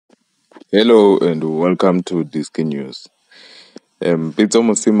Hello and welcome to Disky News. Pitso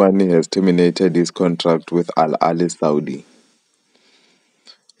Mosimane has terminated his contract with Ahli Saudi.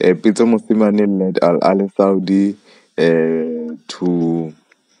 Pitso Mosimane led Ahli Saudi to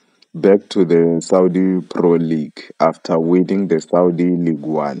back to the Saudi Pro League after winning the Saudi League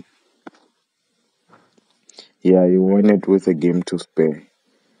One. Yeah, he won it with a game to spare.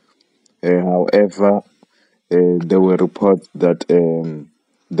 However, there were reports that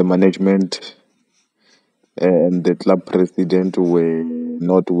the management and the club president were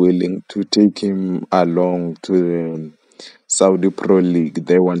not willing to take him along to the Saudi Pro League.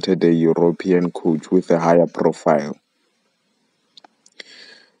 They wanted a European coach with a higher profile.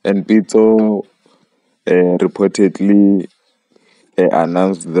 And Pitso reportedly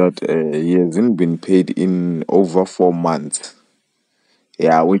announced that he hasn't been paid in over 4 months.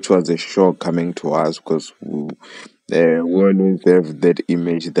 Yeah, which was a shock coming to us because we always have that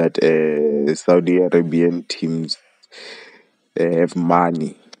image that Saudi Arabian teams have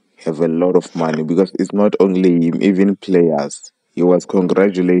money, have a lot of money, because it's not only him, even players. He was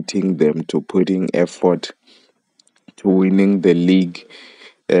congratulating them to putting effort to winning the league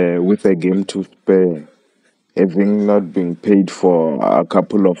with a game to spare, having not been paid for a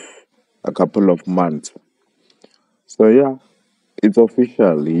couple of months. So yeah, it's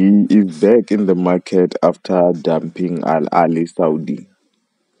official. He is back in the market after dumping Al Ali Saudi.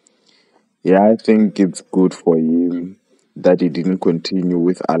 Yeah, I think it's good for him that he didn't continue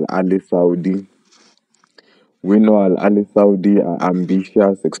with Al Ali Saudi. We know Al Ahli Saudi are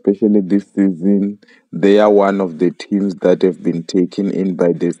ambitious, especially this season. They are one of the teams that have been taken in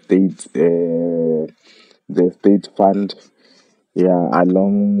by the state fund. Yeah,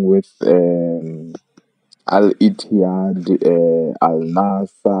 along with Al Ittihad, Al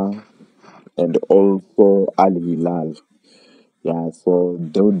Nasser, and also Al Hilal. Yeah, so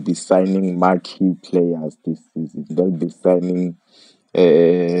they would be signing marquee players this season. They'll be signing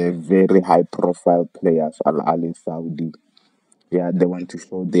very high-profile players. Al Ahli Saudi. Yeah, they want to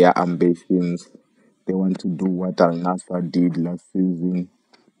show their ambitions. They want to do what Al Nassr did last season.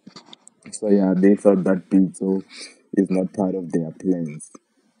 So yeah, they thought that Pitso is not part of their plans.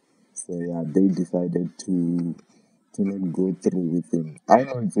 So yeah, they decided to not go through with him. I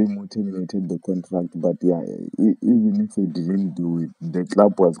know they terminated the contract, but yeah, even if they didn't do it, the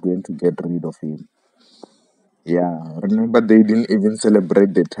club was going to get rid of him. Yeah, remember they didn't even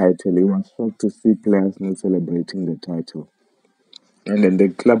celebrate the title. It was shocked to see players not celebrating the title. And then the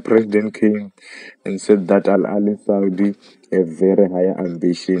club president came and said that Al Ali Saudi have very high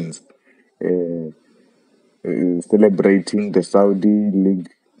ambitions. Uh, Celebrating the Saudi league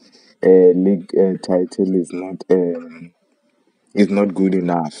title is not good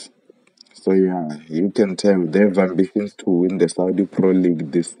enough. So yeah, you can tell they have ambitions to win the Saudi Pro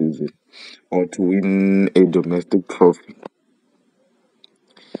League this season or to win a domestic trophy.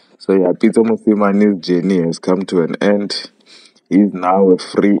 So yeah, Pitso Mosimane's journey has come to an end. He's now a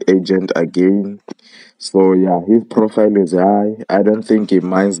free agent again. So yeah, his profile is high. I don't think he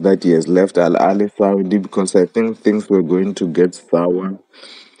minds that he has left Al Ali Saudi, because I think things were going to get sour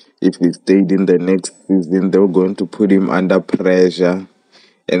if he stayed in the next season. They were going to put him under pressure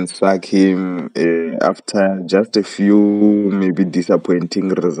and sack him after just a few maybe disappointing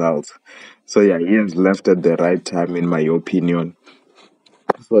results. So yeah, he has left at the right time, in my opinion.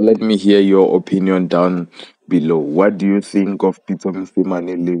 So let me hear your opinion down below. What do you think of Pitso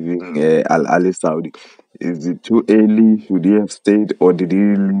Mosimane leaving Al Ali Saudi? Is it too early? Should he have stayed, or did he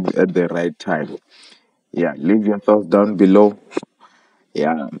leave at the right time? Yeah, leave your thoughts down below.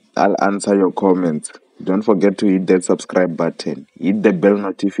 Yeah, I'll answer your comments. Don't forget to hit that subscribe button, hit the bell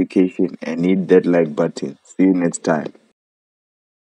notification, and hit that like button. See you next time.